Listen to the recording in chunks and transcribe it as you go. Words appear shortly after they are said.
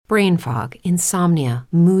brain fog, insomnia,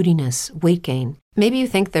 moodiness, weight gain. Maybe you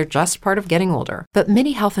think they're just part of getting older, but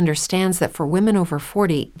MIDI Health understands that for women over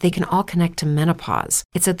 40, they can all connect to menopause.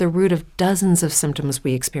 It's at the root of dozens of symptoms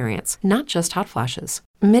we experience, not just hot flashes.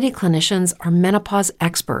 MIDI clinicians are menopause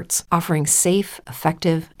experts, offering safe,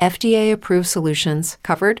 effective, FDA-approved solutions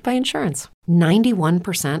covered by insurance.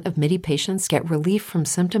 91% of MIDI patients get relief from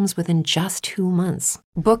symptoms within just 2 months.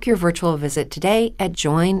 Book your virtual visit today at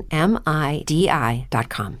joinmidi.com.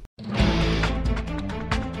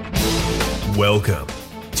 Welcome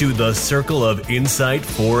to the Circle of Insight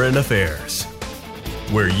Foreign Affairs,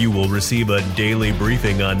 where you will receive a daily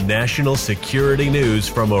briefing on national security news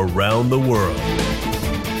from around the world.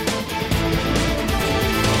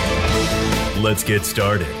 Let's get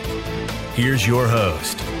started. Here's your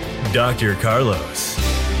host, Dr. Carlos.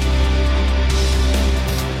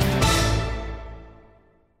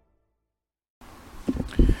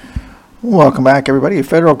 Welcome back, everybody. A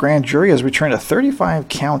federal grand jury has returned a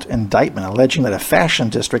 35-count indictment alleging that a fashion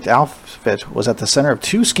district outfit was at the center of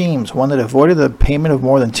two schemes, one that avoided the payment of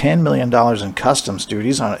more than $10 million in customs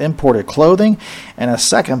duties on imported clothing, and a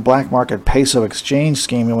second black market peso exchange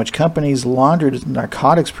scheme in which companies laundered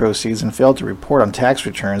narcotics proceeds and failed to report on tax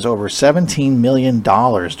returns over $17 million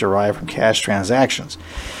derived from cash transactions.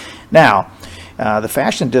 Now, the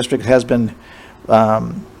fashion district has been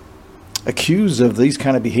accused of these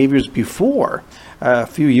kind of behaviors before. A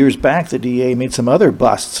few years back, the DA made some other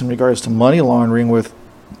busts in regards to money laundering with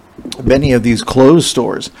many of these clothes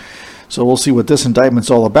stores. So we'll see what this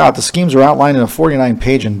indictment's all about. The schemes are outlined in a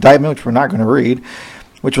 49-page indictment, which we're not going to read,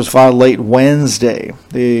 which was filed late Wednesday.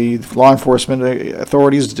 The law enforcement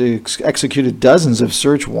authorities executed dozens of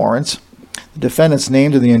search warrants. The defendants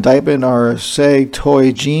named in the indictment are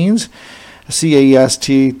Caestoi Jeans,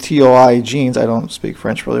 Caestoi Jeans. I don't speak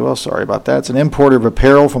French really well, sorry about that. It's an importer of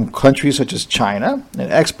apparel from countries such as China,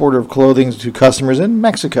 an exporter of clothing to customers in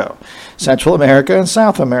Mexico, Central America, and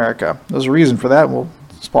South America. There's a reason for that. We'll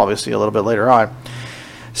probably see a little bit later on.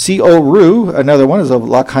 C.O. Rue, another one, is of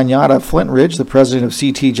La Cañada Flint Ridge, the president of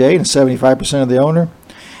CTJ and 75% of the owner.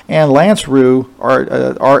 And Lance Rue,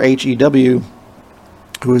 R-H-E-W,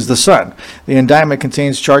 who is the son. The indictment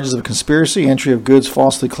contains charges of conspiracy, entry of goods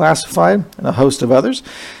falsely classified, and a host of others.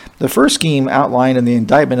 The first scheme outlined in the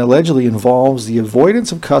indictment allegedly involves the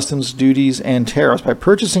avoidance of customs duties and tariffs by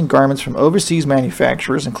purchasing garments from overseas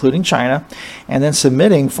manufacturers, including China, and then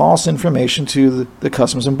submitting false information to the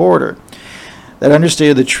Customs and Border that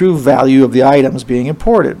understated the true value of the items being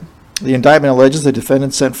imported. The indictment alleges the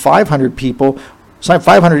defendant sent 500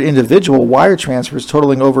 individual wire transfers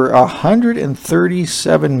totaling over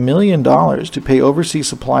 $137 million to pay overseas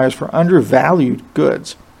suppliers for undervalued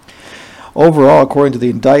goods. Overall, according to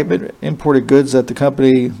the indictment, imported goods that the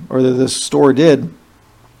company or the store did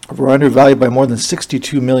were undervalued by more than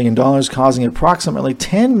 $62 million, causing approximately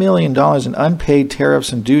 $10 million in unpaid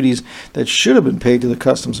tariffs and duties that should have been paid to the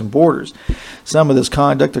Customs and Borders. Some of this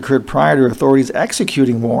conduct occurred prior to authorities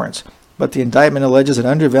executing warrants, but the indictment alleges an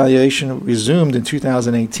undervaluation resumed in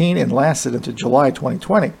 2018 and lasted into July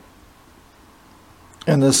 2020.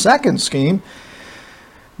 In the second scheme,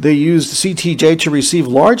 they used CTJ to receive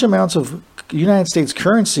large amounts of United States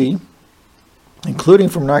currency, including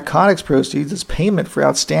from narcotics proceeds, as payment for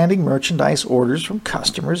outstanding merchandise orders from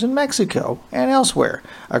customers in Mexico and elsewhere,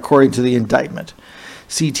 according to the indictment.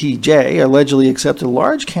 CTJ allegedly accepted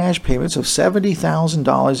large cash payments of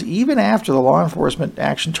 $70,000 even after the law enforcement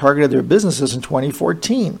action targeted their businesses in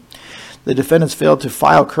 2014. The defendants failed to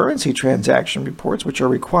file currency transaction reports, which are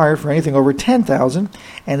required for anything over $10,000,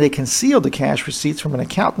 and they concealed the cash receipts from an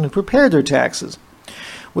accountant who prepared their taxes,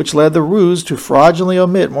 which led the ruse to fraudulently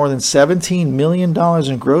omit more than $17 million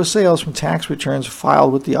in gross sales from tax returns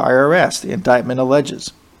filed with the IRS, the indictment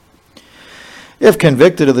alleges. If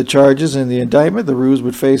convicted of the charges in the indictment, the ruse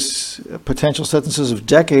would face potential sentences of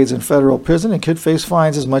decades in federal prison and could face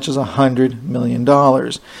fines as much as $100 million.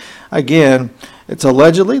 Again, it's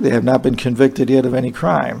allegedly. They have not been convicted yet of any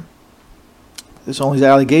crime. There's only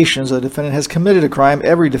allegations that a defendant has committed a crime.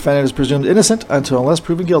 Every defendant is presumed innocent unless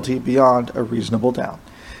proven guilty beyond a reasonable doubt.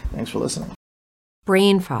 Thanks for listening.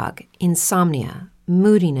 Brain fog, insomnia,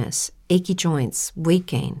 moodiness, achy joints, weight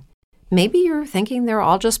gain. Maybe you're thinking they're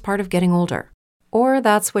all just part of getting older. Or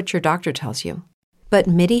that's what your doctor tells you. But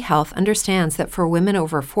MIDI Health understands that for women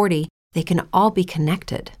over 40, they can all be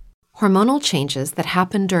connected. Hormonal changes that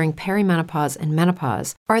happen during perimenopause and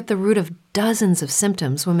menopause are at the root of dozens of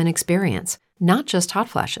symptoms women experience, not just hot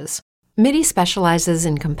flashes. MIDI specializes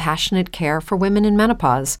in compassionate care for women in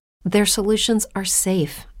menopause. Their solutions are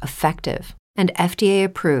safe, effective, and FDA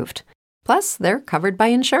approved. Plus, they're covered by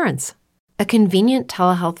insurance. A convenient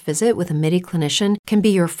telehealth visit with a MIDI clinician can be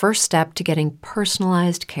your first step to getting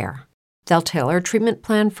personalized care. They'll tailor a treatment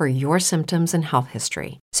plan for your symptoms and health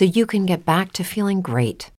history so you can get back to feeling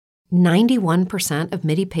great. 91% of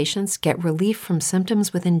MIDI patients get relief from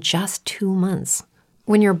symptoms within just 2 months.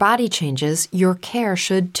 When your body changes, your care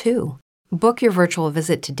should too. Book your virtual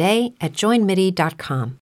visit today at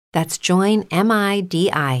joinmidi.com. That's joinmidi.com.